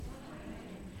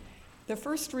The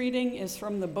first reading is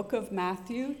from the book of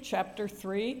Matthew, chapter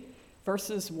 3,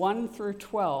 verses 1 through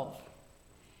 12.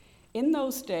 In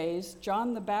those days,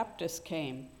 John the Baptist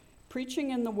came,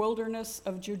 preaching in the wilderness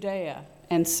of Judea,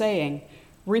 and saying,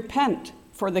 "Repent,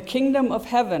 for the kingdom of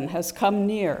heaven has come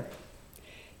near."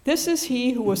 This is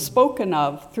he who was spoken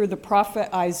of through the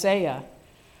prophet Isaiah,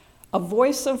 a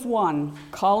voice of one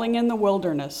calling in the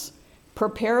wilderness,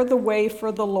 "Prepare the way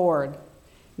for the Lord,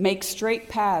 make straight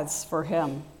paths for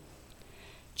him."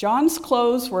 John's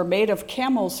clothes were made of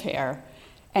camel's hair,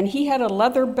 and he had a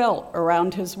leather belt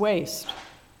around his waist.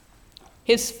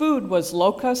 His food was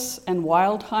locusts and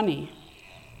wild honey.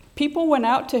 People went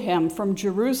out to him from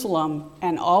Jerusalem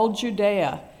and all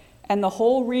Judea and the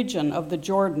whole region of the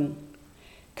Jordan.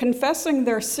 Confessing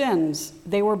their sins,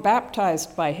 they were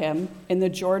baptized by him in the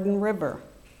Jordan River.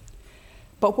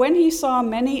 But when he saw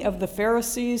many of the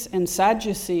Pharisees and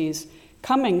Sadducees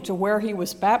coming to where he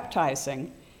was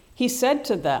baptizing, he said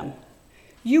to them,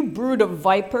 "You brood of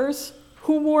vipers,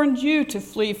 who warned you to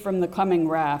flee from the coming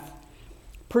wrath?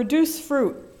 Produce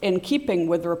fruit in keeping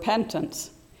with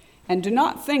repentance, and do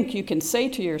not think you can say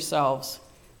to yourselves,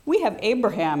 'We have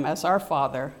Abraham as our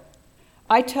father.'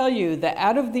 I tell you that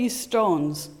out of these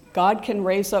stones God can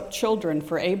raise up children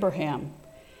for Abraham.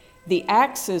 The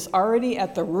axe is already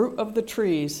at the root of the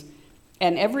trees,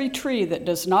 and every tree that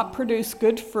does not produce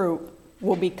good fruit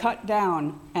will be cut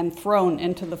down and thrown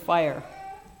into the fire.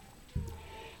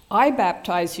 I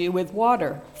baptize you with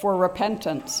water for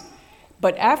repentance,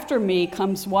 but after me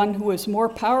comes one who is more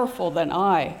powerful than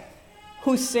I,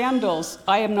 whose sandals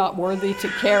I am not worthy to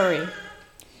carry.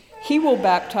 He will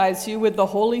baptize you with the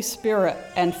Holy Spirit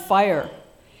and fire.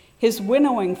 His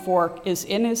winnowing fork is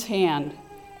in his hand,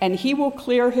 and he will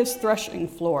clear his threshing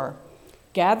floor,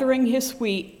 gathering his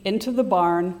wheat into the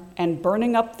barn and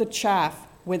burning up the chaff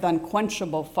with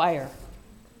unquenchable fire."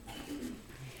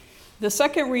 The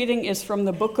second reading is from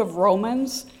the book of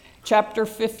Romans, chapter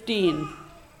 15,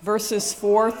 verses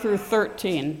 4 through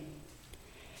 13.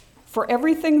 For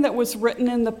everything that was written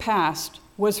in the past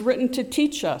was written to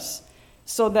teach us,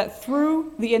 so that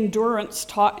through the endurance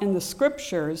taught in the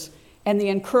scriptures and the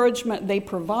encouragement they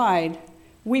provide,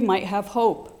 we might have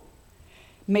hope.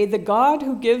 May the God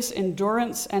who gives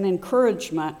endurance and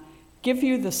encouragement give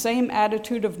you the same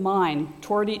attitude of mind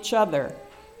toward each other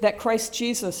that Christ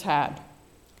Jesus had,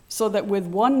 so that with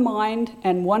one mind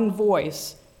and one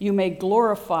voice you may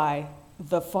glorify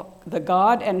the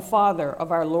God and Father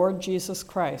of our Lord Jesus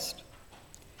Christ.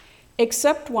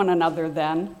 Accept one another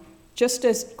then, just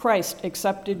as Christ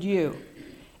accepted you,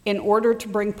 in order to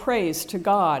bring praise to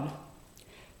God.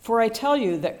 For I tell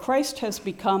you that Christ has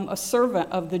become a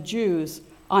servant of the Jews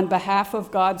on behalf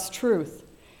of God's truth,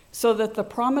 so that the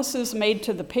promises made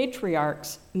to the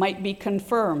patriarchs might be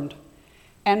confirmed,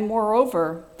 and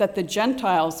moreover, that the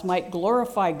Gentiles might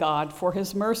glorify God for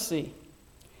his mercy.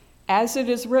 As it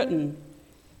is written,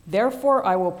 "Therefore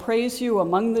I will praise you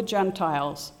among the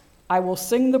Gentiles. I will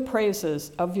sing the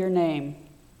praises of your name."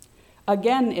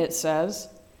 Again it says,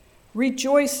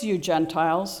 "Rejoice, you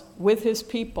Gentiles, with his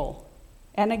people."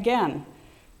 And again,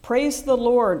 "Praise the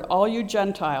Lord, all you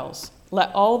Gentiles.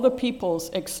 Let all the peoples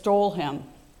extol him."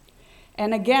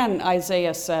 And again,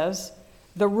 Isaiah says,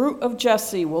 "The root of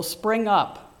Jesse will spring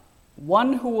up,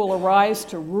 one who will arise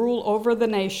to rule over the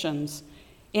nations.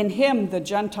 In him the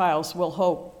Gentiles will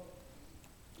hope."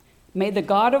 May the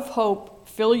God of hope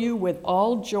fill you with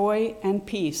all joy and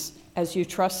peace as you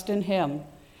trust in him,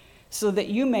 so that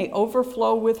you may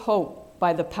overflow with hope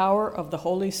by the power of the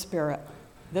Holy Spirit.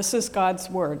 This is God's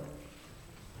word.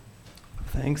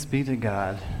 Thanks be to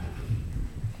God.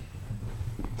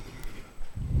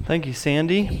 Thank you,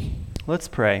 Sandy. Let's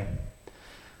pray.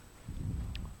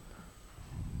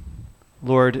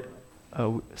 Lord,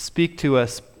 speak to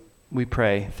us, we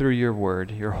pray, through your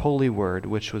word, your holy word,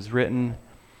 which was written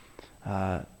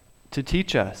to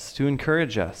teach us, to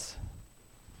encourage us.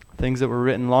 Things that were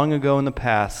written long ago in the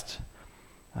past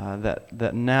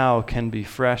that now can be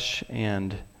fresh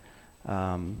and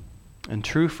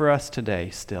true for us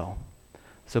today still.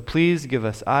 So please give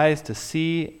us eyes to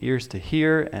see, ears to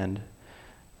hear, and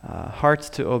hearts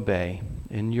to obey.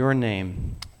 In your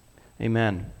name,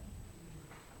 amen.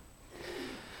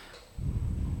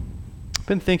 I've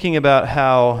been thinking about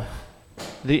how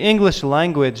the English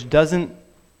language doesn't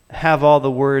have all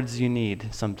the words you need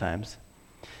sometimes.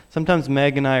 Sometimes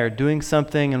Meg and I are doing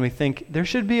something and we think there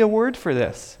should be a word for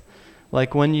this.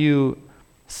 Like when you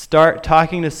start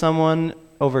talking to someone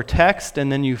over text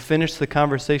and then you finish the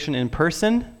conversation in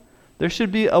person, there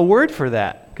should be a word for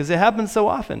that because it happens so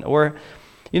often. Or,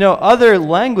 other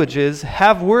languages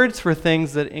have words for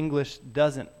things that English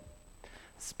doesn't.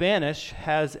 Spanish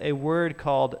has a word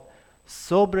called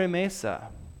sobremesa,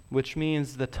 which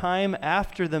means the time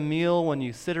after the meal when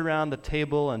you sit around the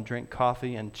table and drink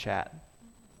coffee and chat.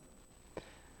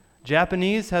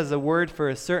 Japanese has a word for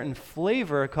a certain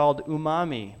flavor called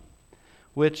umami,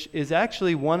 which is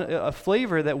actually a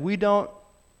flavor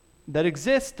that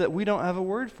exists that we don't have a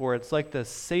word for. It's like the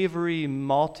savory,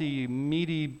 malty,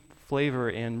 meaty flavor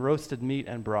in roasted meat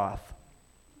and broth.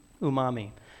 Umami.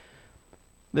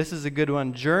 This is a good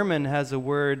one. German has a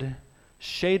word,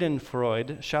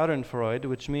 Schadenfreude,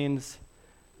 which means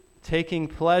taking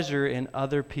pleasure in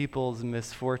other people's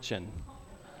misfortune.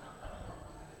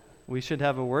 We should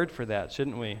have a word for that,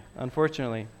 shouldn't we?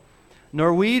 Unfortunately.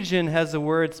 Norwegian has a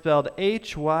word spelled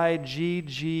Hygge.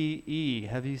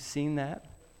 Have you seen that?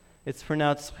 It's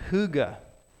pronounced hygge,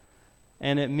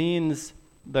 and it means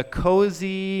the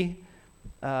cozy,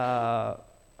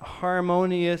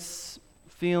 harmonious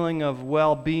feeling of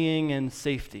well-being and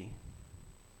safety.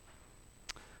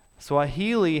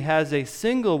 Swahili has a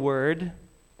single word,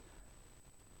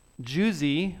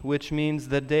 juzi, which means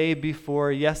the day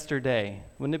before yesterday.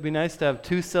 Wouldn't it be nice to have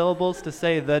two syllables to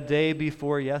say the day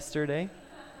before yesterday?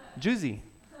 Juzi.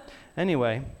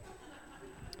 Anyway,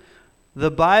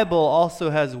 the Bible also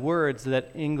has words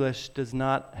that English does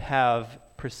not have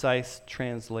precise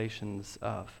translations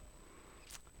of.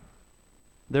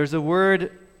 There's a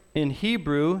word in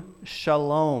Hebrew,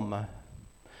 shalom.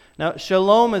 Now,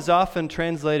 shalom is often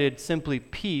translated simply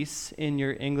peace in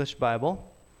your English Bible.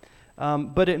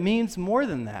 But it means more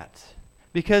than that.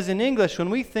 Because in English, when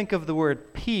we think of the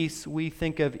word peace, we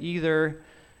think of either,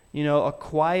 a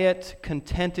quiet,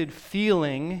 contented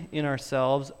feeling in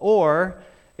ourselves, or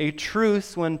a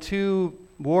truce when two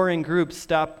warring groups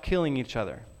stop killing each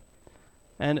other.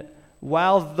 And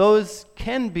while those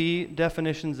can be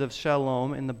definitions of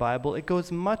shalom in the Bible, it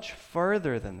goes much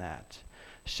further than that.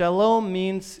 Shalom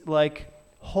means like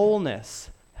wholeness,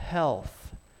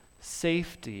 health,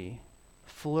 safety,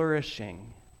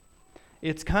 flourishing.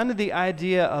 It's kind of the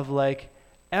idea of like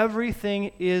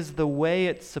everything is the way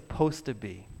it's supposed to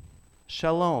be.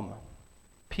 Shalom,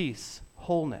 peace,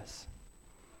 wholeness.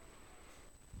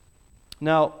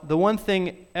 Now, the one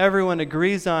thing everyone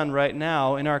agrees on right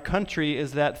now in our country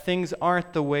is that things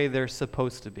aren't the way they're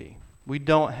supposed to be. We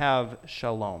don't have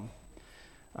shalom.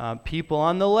 People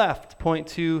on the left point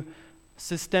to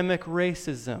systemic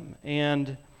racism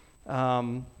and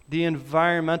the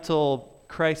environmental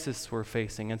crisis we're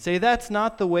facing and say that's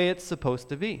not the way it's supposed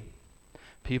to be.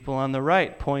 People on the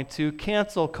right point to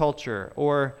cancel culture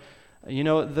or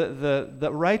the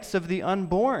rights of the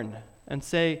unborn and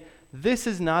say this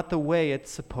is not the way it's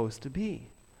supposed to be.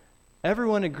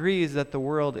 Everyone agrees that the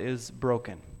world is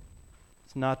broken.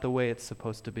 It's not the way it's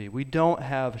supposed to be. We don't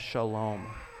have shalom.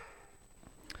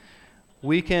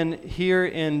 We can, here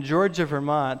in Georgia,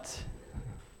 Vermont,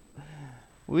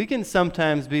 we can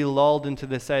sometimes be lulled into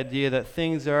this idea that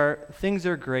things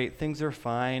are great, things are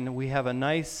fine. We have a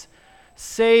nice,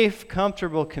 safe,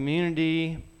 comfortable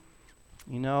community.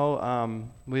 We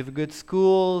have good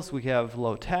schools, we have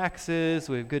low taxes,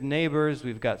 we have good neighbors,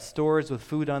 we've got stores with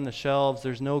food on the shelves,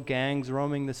 there's no gangs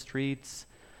roaming the streets,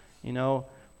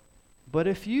 But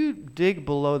if you dig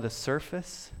below the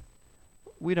surface,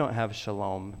 we don't have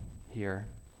shalom here.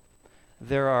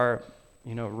 There are,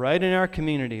 right in our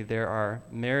community, there are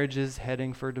marriages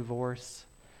heading for divorce.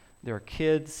 There are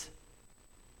kids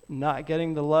not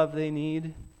getting the love they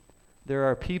need. There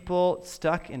are people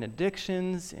stuck in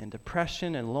addictions and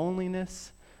depression and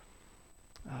loneliness.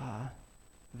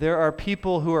 There are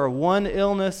people who are one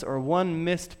illness or one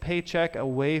missed paycheck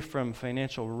away from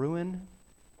financial ruin.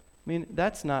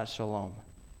 That's not shalom.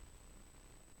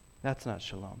 That's not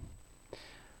shalom.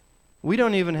 We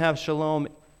don't even have shalom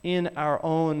in our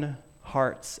own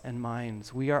hearts and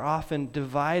minds. We are often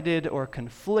divided or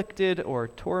conflicted or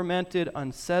tormented,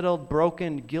 unsettled,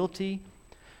 broken, guilty.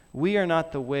 We are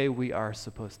not the way we are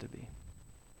supposed to be.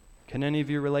 Can any of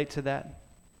you relate to that?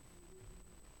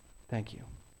 Thank you.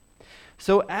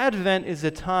 So Advent is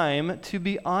a time to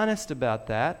be honest about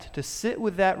that, to sit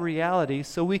with that reality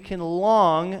so we can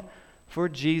long for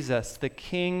Jesus, the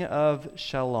King of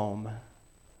Shalom,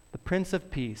 the Prince of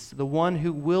Peace, the one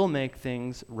who will make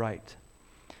things right.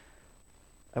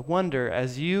 I wonder,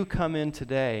 as you come in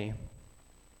today,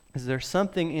 is there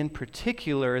something in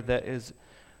particular that is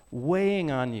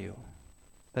weighing on you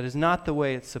that is not the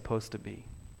way it's supposed to be?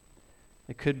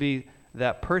 It could be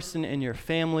that person in your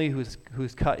family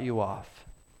who's cut you off,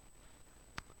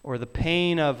 or the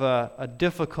pain of a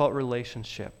difficult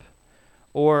relationship,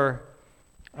 or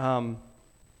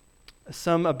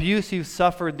some abuse you've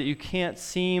suffered that you can't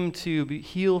seem to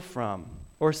heal from,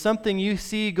 or something you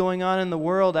see going on in the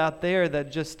world out there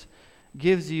that just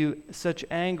gives you such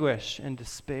anguish and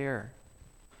despair.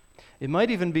 It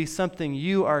might even be something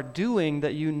you are doing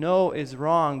that you know is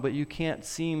wrong, but you can't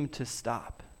seem to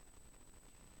stop.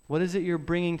 What is it you're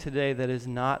bringing today that is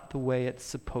not the way it's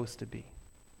supposed to be?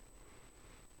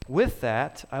 With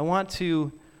that, I want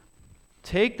to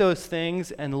take those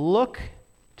things and look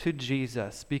to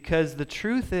Jesus, because the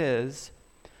truth is,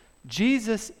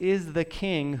 Jesus is the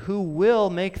King who will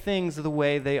make things the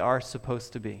way they are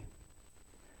supposed to be.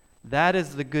 That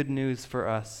is the good news for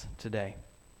us today.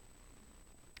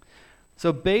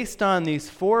 So based on these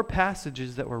 4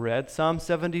 passages that were read, Psalm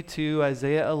 72,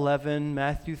 Isaiah 11,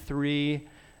 Matthew 3,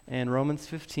 and Romans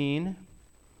 15,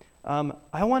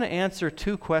 I want to answer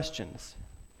 2 questions.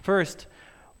 First,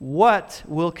 what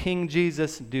will King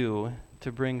Jesus do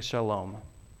to bring shalom?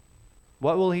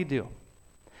 What will he do?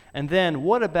 And then,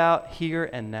 what about here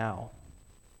and now?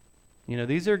 You know,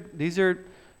 these are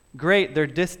great. They're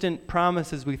distant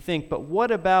promises, we think, but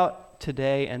what about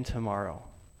today and tomorrow?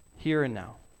 Here and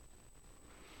now.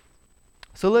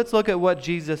 So let's look at what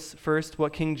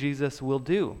King Jesus will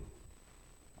do.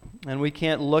 And we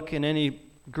can't look in any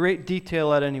great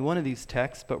detail at any one of these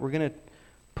texts, but we're going to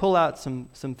pull out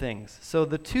some things. So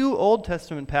the 2 Old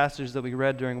Testament passages that we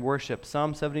read during worship,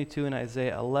 Psalm 72 and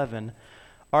Isaiah 11,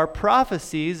 are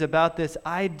prophecies about this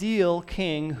ideal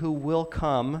king who will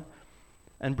come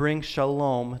and bring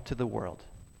shalom to the world.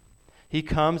 He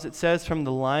comes, it says, from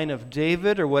the line of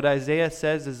David, or what Isaiah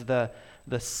says is the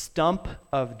stump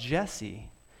of Jesse.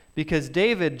 Because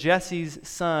David, Jesse's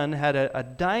son, had a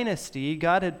dynasty.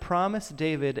 God had promised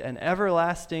David an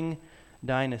everlasting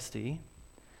dynasty.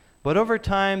 But over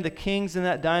time, the kings in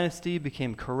that dynasty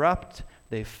became corrupt.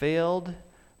 They failed.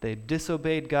 They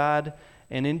disobeyed God.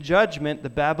 And in judgment, the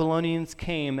Babylonians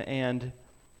came and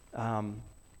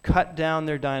cut down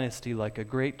their dynasty like a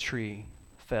great tree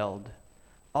felled.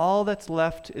 All that's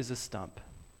left is a stump.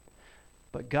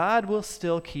 But God will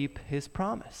still keep his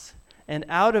promise. And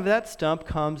out of that stump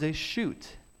comes a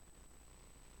shoot.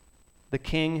 The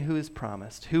king who is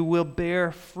promised, who will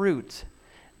bear fruit.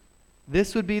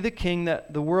 This would be the king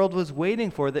that the world was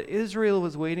waiting for, that Israel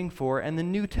was waiting for, and the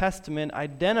New Testament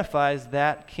identifies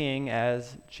that king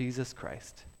as Jesus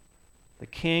Christ. The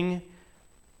king,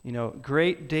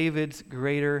 great David's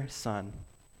greater son.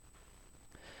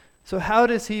 So how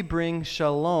does he bring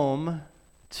shalom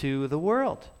to the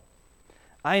world?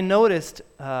 I noticed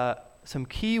some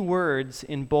key words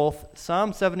in both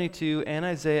Psalm 72 and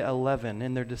Isaiah 11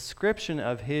 in their description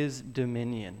of his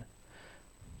dominion.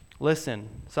 Listen,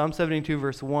 Psalm 72,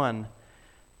 verse 1.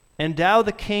 Endow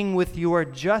the king with your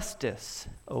justice,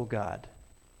 O God,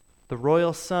 the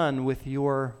royal son with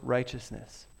your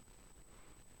righteousness.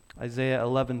 Isaiah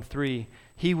 11:3.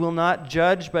 He will not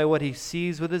judge by what he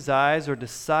sees with his eyes or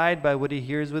decide by what he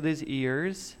hears with his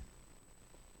ears,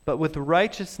 but with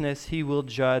righteousness he will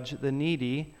judge the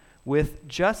needy. With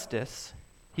justice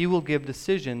he will give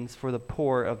decisions for the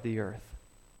poor of the earth.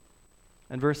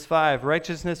 And verse 5,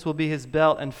 righteousness will be his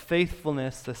belt and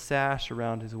faithfulness the sash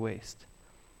around his waist.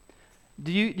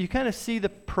 Do you kind of see the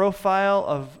profile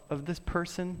of this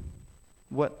person?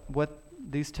 What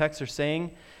these texts are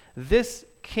saying? This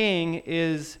king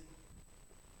is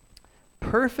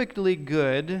perfectly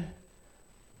good.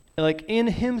 Like in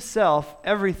himself,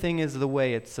 everything is the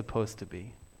way it's supposed to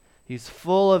be. He's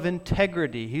full of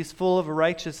integrity. He's full of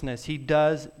righteousness. He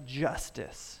does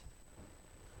justice.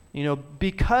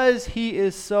 Because he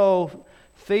is so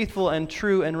faithful and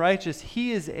true and righteous,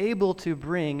 he is able to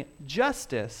bring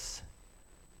justice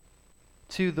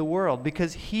to the world.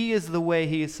 Because he is the way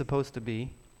he is supposed to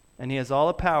be, and he has all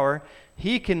the power,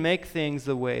 he can make things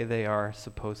the way they are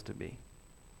supposed to be.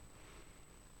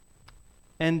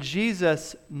 And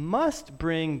Jesus must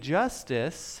bring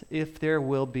justice if there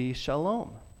will be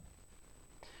shalom.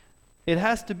 It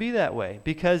has to be that way,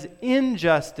 because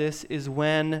injustice is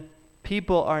when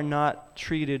people are not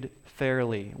treated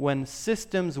fairly, when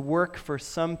systems work for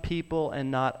some people and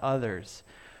not others,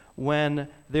 when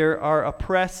there are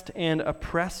oppressed and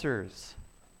oppressors,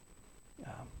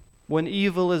 when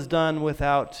evil is done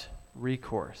without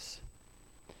recourse.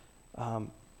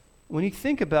 When you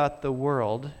think about the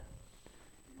world,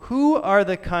 who are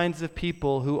the kinds of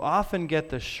people who often get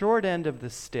the short end of the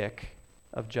stick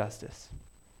of justice?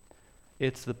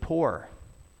 It's the poor.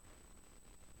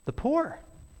 The poor.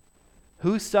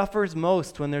 Who suffers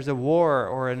most when there's a war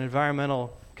or an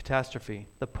environmental catastrophe?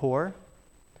 The poor.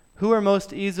 Who are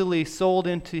most easily sold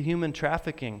into human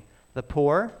trafficking? The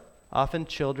poor, often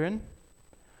children.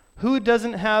 Who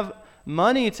doesn't have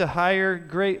money to hire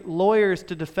great lawyers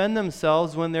to defend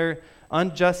themselves when they're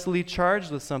unjustly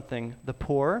charged with something? The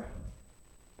poor.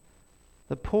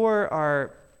 The poor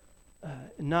are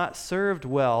not served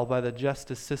well by the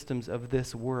justice systems of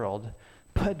this world.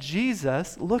 But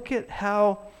Jesus, look at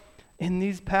how in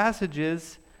these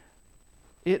passages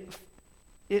it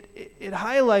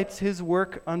highlights his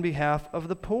work on behalf of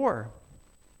the poor.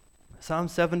 Psalm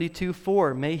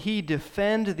 72:4, may he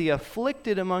defend the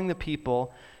afflicted among the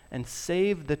people and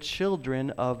save the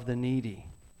children of the needy.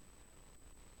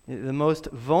 The most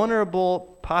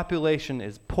vulnerable population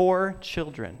is poor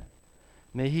children.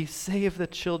 May he save the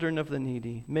children of the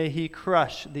needy. May he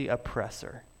crush the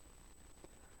oppressor.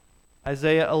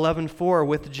 Isaiah 11:4,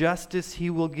 with justice he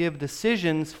will give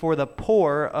decisions for the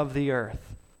poor of the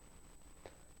earth.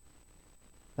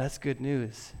 That's good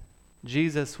news.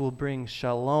 Jesus will bring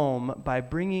shalom by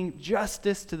bringing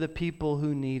justice to the people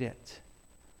who need it.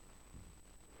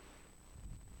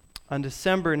 On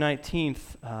December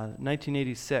 19th,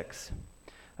 1986,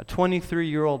 a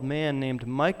 23-year-old man named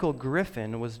Michael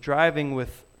Griffin was driving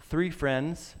with 3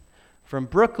 friends from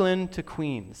Brooklyn to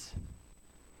Queens.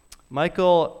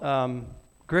 Michael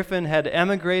Griffin had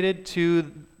emigrated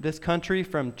to this country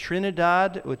from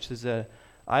Trinidad, which is an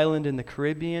island in the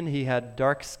Caribbean. He had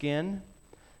dark skin,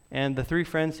 and the 3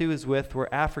 friends he was with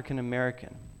were African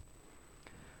American.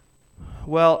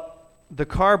 Well, the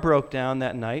car broke down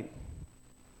that night.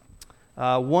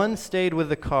 One stayed with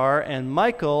the car, and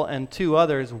Michael and 2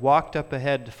 others walked up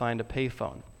ahead to find a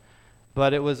payphone.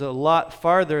 But it was a lot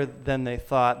farther than they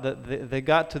thought. They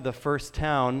got to the first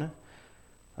town.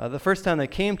 The first town they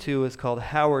came to was called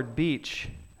Howard Beach.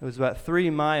 It was about 3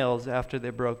 miles after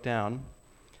they broke down.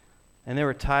 And they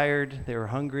were tired, they were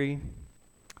hungry.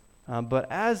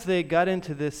 But as they got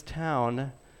into this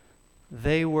town,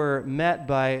 they were met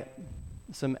by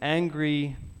some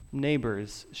angry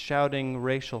neighbors shouting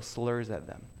racial slurs at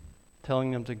them,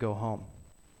 telling them to go home.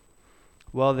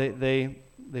 Well, they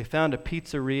found a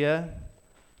pizzeria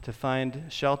to find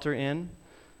shelter in.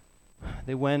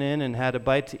 They went in and had a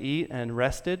bite to eat and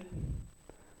rested.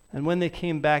 And when they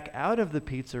came back out of the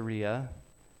pizzeria,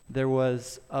 there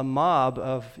was a mob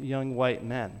of young white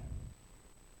men.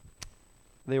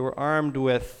 They were armed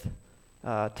with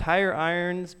tire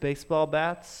irons, baseball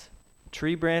bats,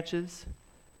 tree branches.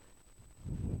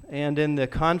 And in the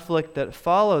conflict that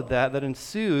followed that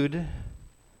ensued,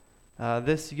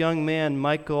 this young man,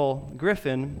 Michael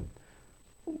Griffin,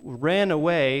 ran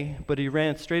away, but he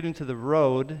ran straight into the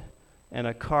road, and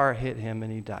a car hit him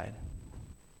and he died.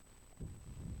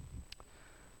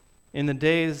 In the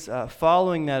days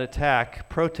following that attack,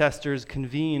 protesters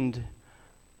convened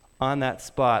on that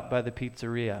spot by the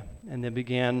pizzeria, and they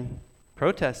began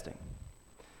protesting.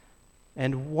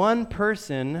 And one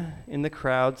person in the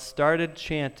crowd started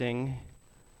chanting,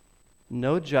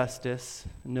 "No justice,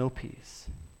 no peace.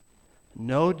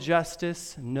 No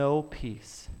justice, no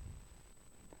peace."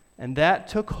 And that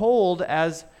took hold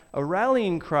as a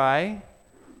rallying cry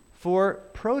for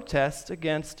protests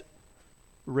against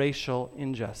racial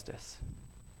injustice.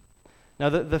 Now,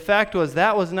 the fact was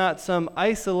that was not some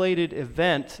isolated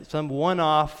event, some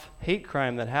one-off hate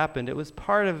crime that happened. It was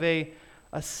part of a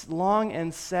long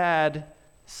and sad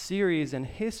series and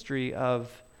history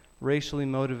of racially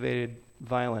motivated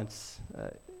violence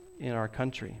in our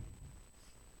country.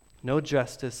 No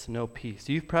justice, no peace.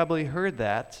 You've probably heard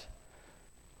that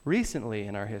recently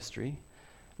in our history.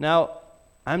 Now,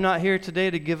 I'm not here today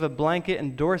to give a blanket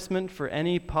endorsement for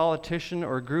any politician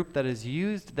or group that has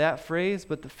used that phrase,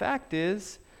 but the fact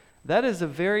is, that is a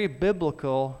very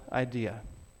biblical idea.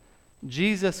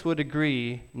 Jesus would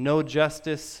agree, no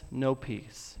justice, no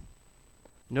peace.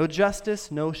 No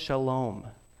justice, no shalom.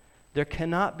 There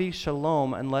cannot be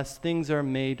shalom unless things are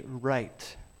made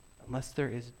right, unless there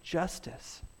is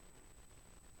justice.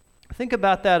 Think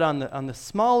about that on the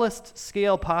smallest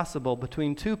scale possible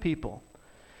between 2 people.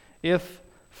 If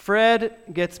Fred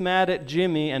gets mad at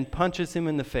Jimmy and punches him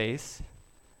in the face,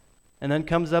 and then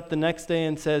comes up the next day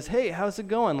and says, "Hey, how's it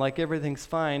going? Like everything's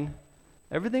fine."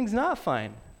 Everything's not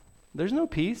fine. There's no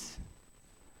peace.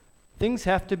 Things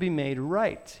have to be made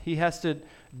right. He has to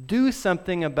do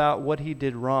something about what he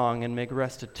did wrong and make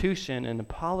restitution and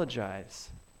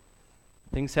apologize.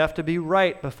 Things have to be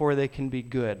right before they can be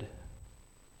good.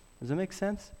 Does that make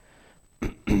sense?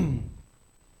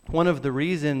 One of the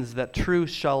reasons that true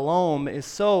shalom is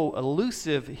so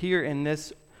elusive here in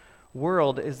this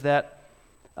world is that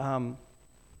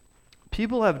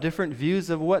people have different views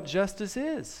of what justice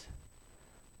is.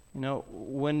 You know,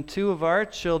 when 2 of our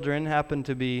children happen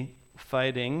to be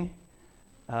fighting,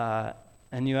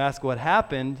 and you ask what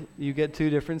happened, you get 2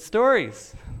 different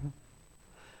stories.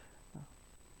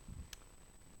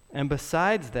 And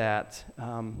besides that,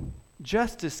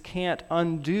 justice can't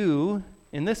undo,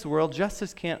 in this world,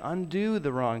 justice can't undo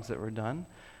the wrongs that were done.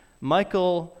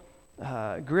 Michael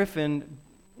Griffin,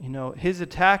 his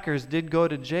attackers did go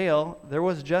to jail. There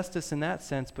was justice in that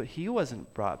sense, but he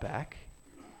wasn't brought back.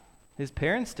 His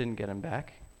parents didn't get him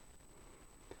back.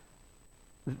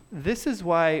 This is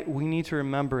why we need to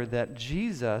remember that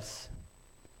Jesus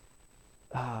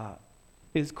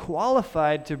is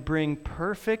qualified to bring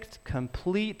perfect,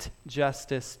 complete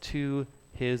justice to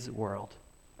his world.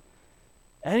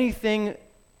 Anything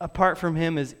apart from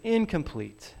him is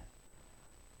incomplete.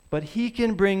 But he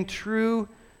can bring true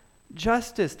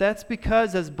justice. That's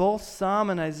because, as both Psalm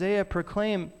and Isaiah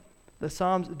proclaim, the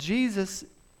Psalms, Jesus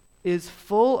is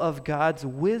full of God's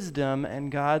wisdom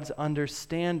and God's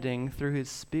understanding through his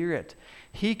Spirit.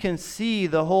 He can see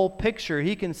the whole picture.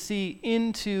 He can see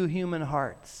into human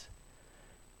hearts.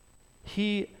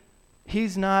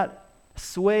 He's not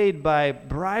swayed by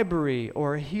bribery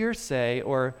or hearsay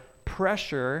or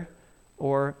pressure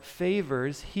or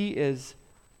favors. He is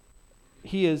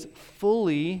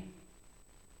fully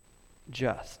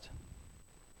just.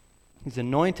 He's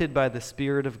anointed by the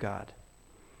Spirit of God.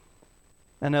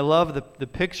 And I love the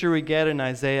picture we get in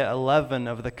Isaiah 11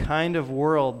 of the kind of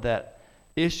world that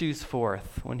issues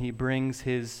forth when he brings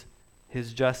his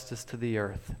justice to the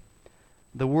earth.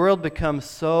 The world becomes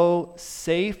so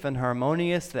safe and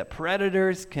harmonious that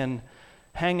predators can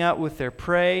hang out with their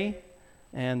prey,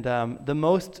 and the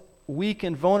most weak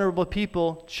and vulnerable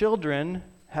people, children,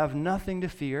 have nothing to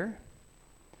fear.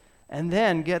 And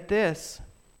then, get this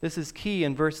is key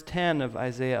in verse 10 of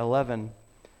Isaiah 11.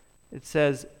 It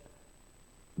says,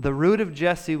 "The root of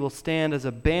Jesse will stand as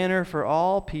a banner for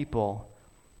all people.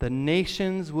 The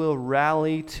nations will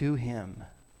rally to him."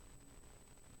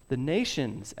 The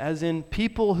nations, as in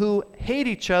people who hate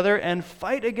each other and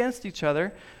fight against each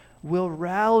other, will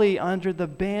rally under the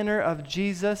banner of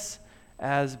Jesus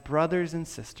as brothers and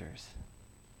sisters.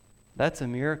 That's a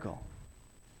miracle.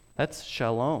 That's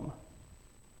shalom.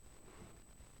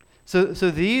 So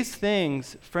these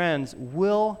things, friends,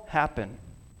 will happen.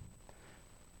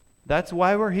 That's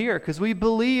why we're here, because we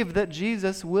believe that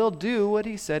Jesus will do what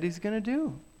he said he's going to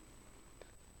do.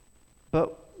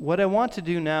 But what I want to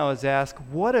do now is ask,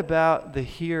 what about the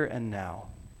here and now?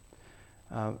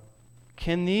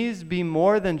 Can these be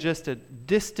more than just a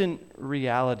distant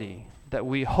reality that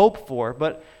we hope for?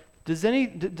 But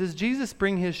does Jesus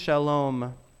bring his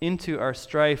shalom into our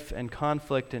strife and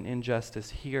conflict and injustice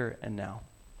here and now?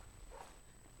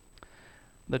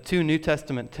 The two New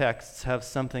Testament texts have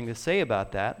something to say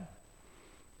about that.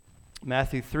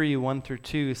 Matthew 3, 1 through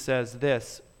 2 says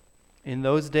this, "In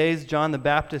those days John the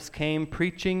Baptist came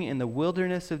preaching in the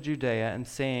wilderness of Judea and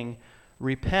saying,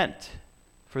 'Repent,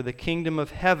 for the kingdom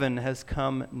of heaven has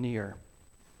come near.'"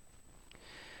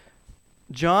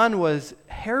 John was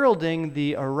heralding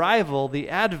the arrival, the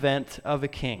advent of a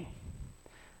king.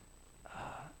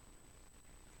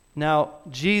 Now,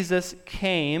 Jesus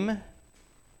came,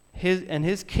 and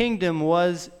his kingdom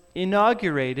was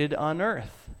inaugurated on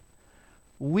earth.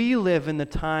 We live in the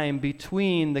time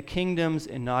between the kingdom's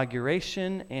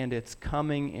inauguration and its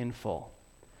coming in full.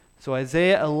 So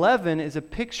Isaiah 11 is a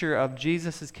picture of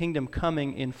Jesus' kingdom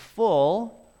coming in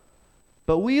full,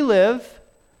 but we live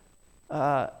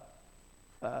after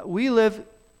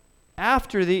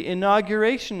the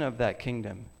inauguration of that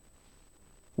kingdom.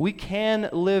 We can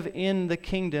live in the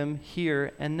kingdom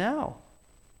here and now.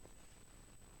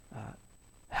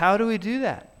 How do we do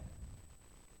that?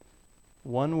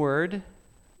 One word: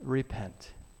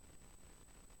 repent.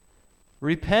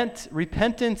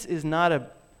 Repentance is not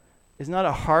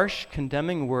a harsh,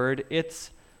 condemning word.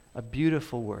 It's a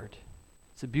beautiful word.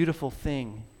 It's a beautiful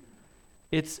thing.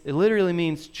 It literally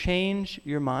means change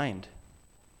your mind.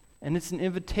 And it's an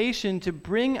invitation to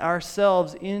bring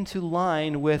ourselves into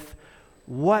line with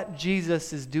what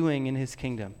Jesus is doing in his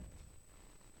kingdom.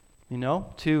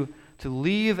 To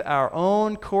leave our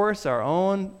own course, our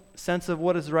own sense of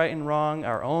what is right and wrong,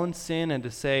 our own sin, and to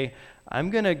say,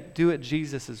 I'm going to do it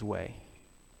Jesus' way.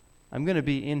 I'm going to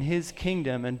be in his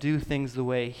kingdom and do things the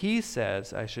way he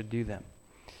says I should do them.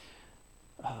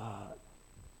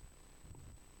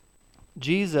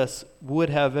 Jesus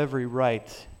would have every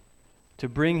right to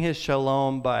bring his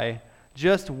shalom by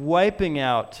just wiping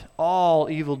out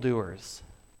all evildoers.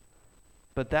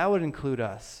 But that would include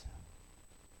us,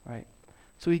 right?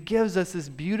 So he gives us this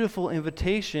beautiful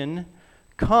invitation: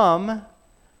 come,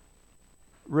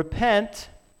 repent,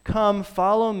 come,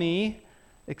 follow me,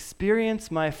 experience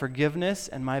my forgiveness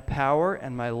and my power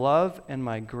and my love and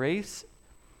my grace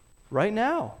right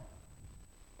now.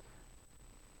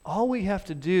 All we have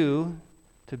to do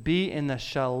to be in the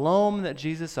shalom that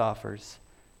Jesus offers,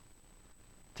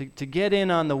 to get in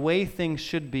on the way things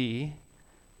should be,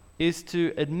 is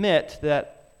to admit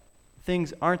that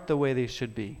things aren't the way they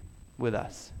should be. with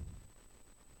us.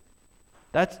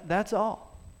 That's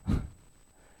all.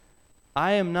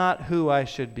 I am not who I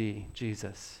should be,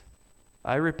 Jesus.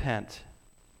 I repent.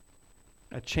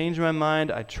 I change my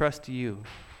mind. I trust you.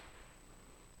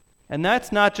 And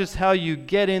that's not just how you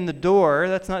get in the door.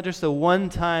 That's not just a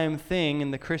one-time thing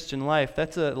in the Christian life.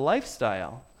 That's a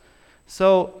lifestyle.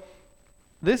 So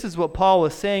this is what Paul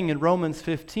was saying in Romans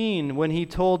 15 when he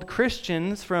told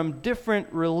Christians from different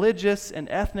religious and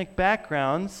ethnic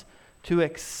backgrounds to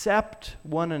accept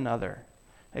one another.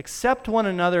 Accept one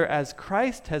another as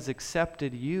Christ has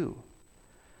accepted you.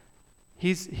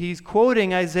 He's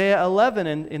quoting Isaiah 11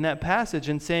 in that passage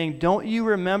and saying, don't you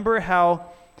remember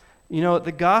how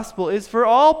the gospel is for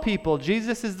all people.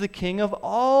 Jesus is the King of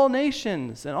all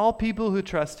nations and all people who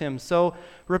trust him. So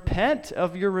repent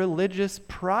of your religious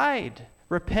pride.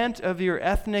 Repent of your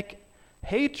ethnic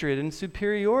hatred and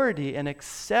superiority and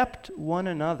accept one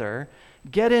another.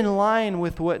 Get in line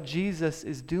with what Jesus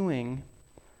is doing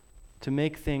to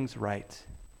make things right,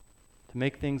 to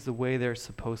make things the way they're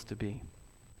supposed to be.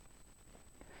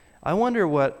 I wonder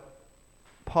what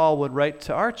Paul would write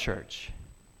to our church.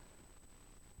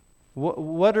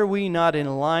 What are we not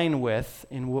in line with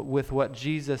with what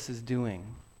Jesus is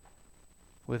doing,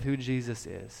 with who Jesus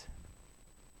is?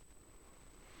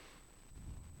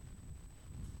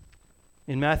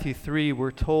 In Matthew 3,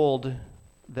 we're told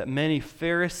that many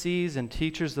Pharisees and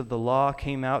teachers of the law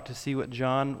came out to see what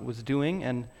John was doing,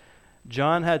 and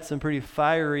John had some pretty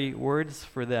fiery words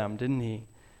for them, didn't he?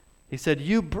 He said,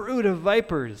 "You brood of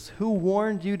vipers, who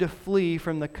warned you to flee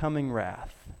from the coming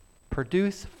wrath?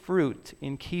 Produce fruit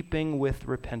in keeping with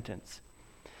repentance."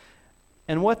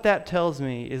 And what that tells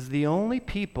me is the only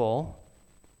people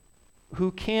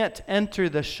who can't enter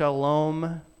the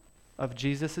shalom of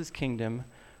Jesus' kingdom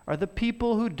are the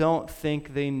people who don't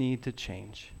think they need to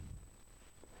change.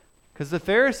 Because the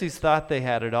Pharisees thought they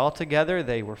had it all together.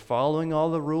 They were following all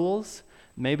the rules.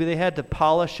 Maybe they had to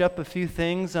polish up a few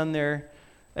things on their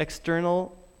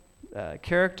external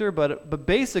character, but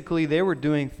basically they were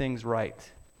doing things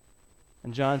right.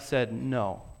 And John said,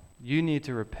 no, you need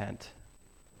to repent.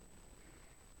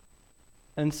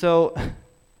 And so,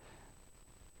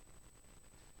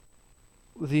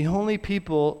 the only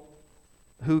people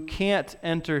who can't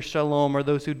enter shalom are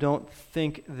those who don't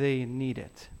think they need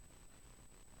it.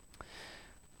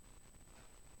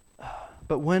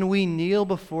 But when we kneel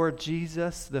before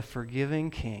Jesus, the forgiving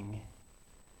King,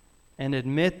 and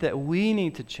admit that we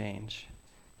need to change,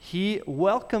 he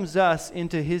welcomes us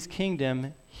into his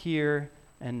kingdom here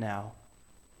and now.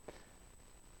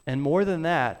 And more than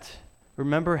that,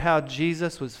 remember how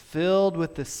Jesus was filled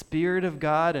with the Spirit of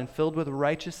God and filled with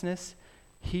righteousness?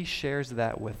 He shares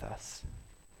that with us.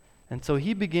 And so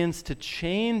he begins to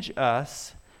change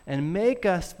us and make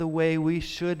us the way we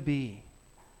should be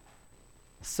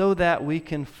so that we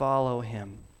can follow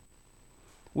him.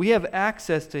 We have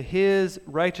access to his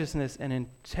righteousness and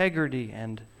integrity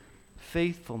and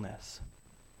faithfulness.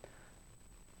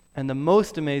 And the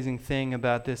most amazing thing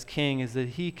about this king is that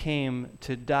he came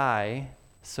to die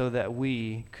so that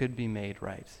we could be made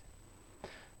right.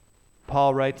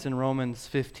 Paul writes in Romans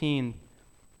 15,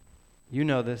 you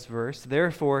know this verse,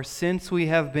 "Therefore, since we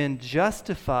have been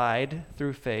justified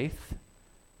through faith,"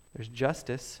 there's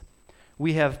justice,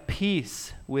 "we have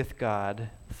peace with God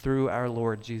through our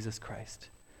Lord Jesus Christ."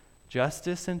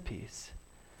 Justice and peace.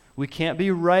 We can't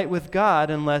be right with God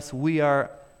unless we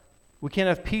can't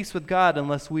have peace with God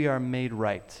unless we are made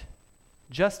right,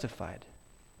 justified.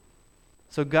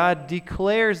 So God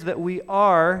declares that we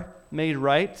are made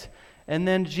right, and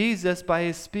then Jesus, by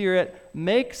his Spirit,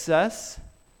 makes us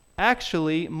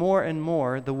actually more and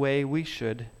more the way we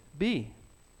should be.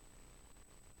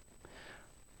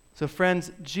 So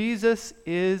friends, Jesus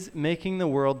is making the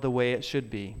world the way it should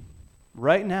be,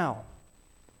 right now.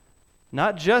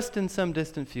 Not just in some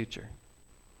distant future.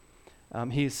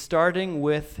 He's starting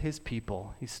with his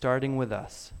people. He's starting with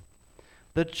us.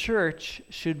 The church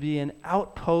should be an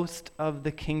outpost of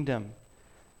the kingdom,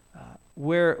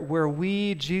 where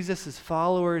we, Jesus'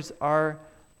 followers, are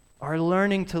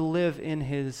learning to live in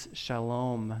his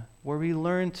shalom, where we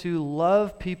learn to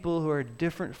love people who are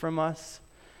different from us,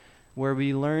 where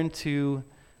we learn to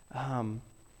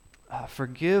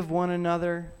forgive one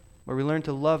another, where we learn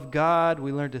to love God,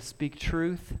 we learn to speak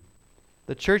truth.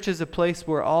 The church is a place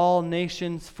where all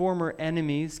nations, former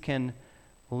enemies, can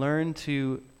learn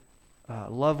to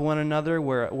love one another,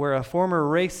 where a former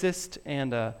racist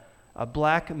and a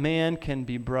black man can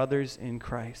be brothers in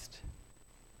Christ.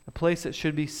 A place that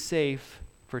should be safe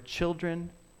for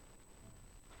children.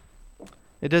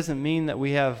 It doesn't mean that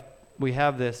we have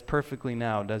this perfectly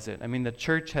now, does it? I mean, the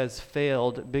church has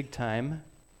failed big time.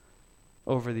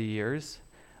 over the years,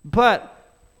 but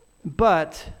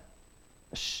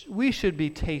we should be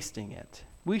tasting it.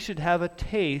 We should have a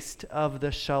taste of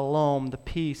the shalom, the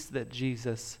peace that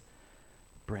Jesus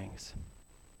brings.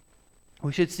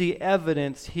 We should see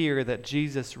evidence here that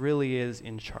Jesus really is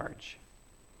in charge.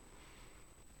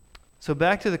 So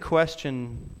back to the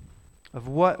question of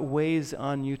what weighs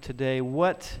on you today.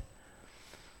 What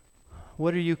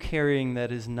are you carrying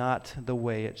that is not the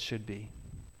way it should be?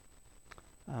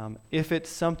 If it's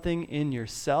something in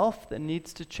yourself that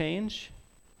needs to change,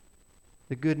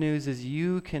 the good news is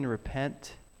you can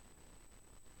repent,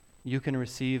 you can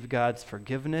receive God's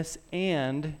forgiveness,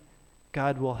 and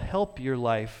God will help your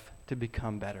life to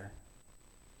become better.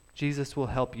 Jesus will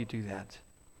help you do that.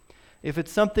 If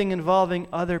it's something involving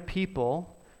other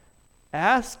people,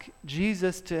 ask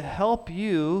Jesus to help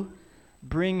you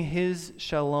bring his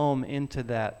shalom into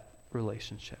that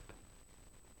relationship.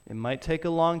 It might take a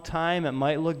long time, it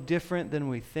might look different than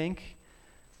we think,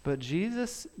 but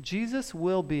Jesus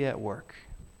will be at work.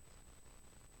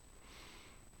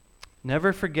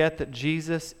 Never forget that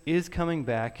Jesus is coming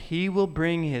back. He will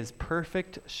bring his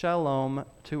perfect shalom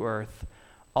to earth.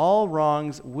 All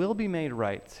wrongs will be made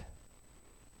right.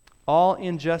 All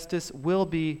injustice will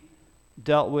be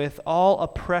dealt with. All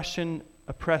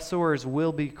oppressors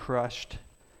will be crushed.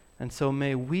 And so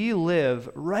may we live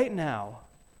right now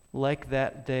like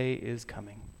that day is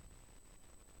coming.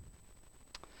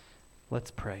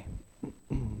 Let's pray.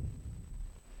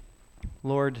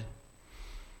 Lord,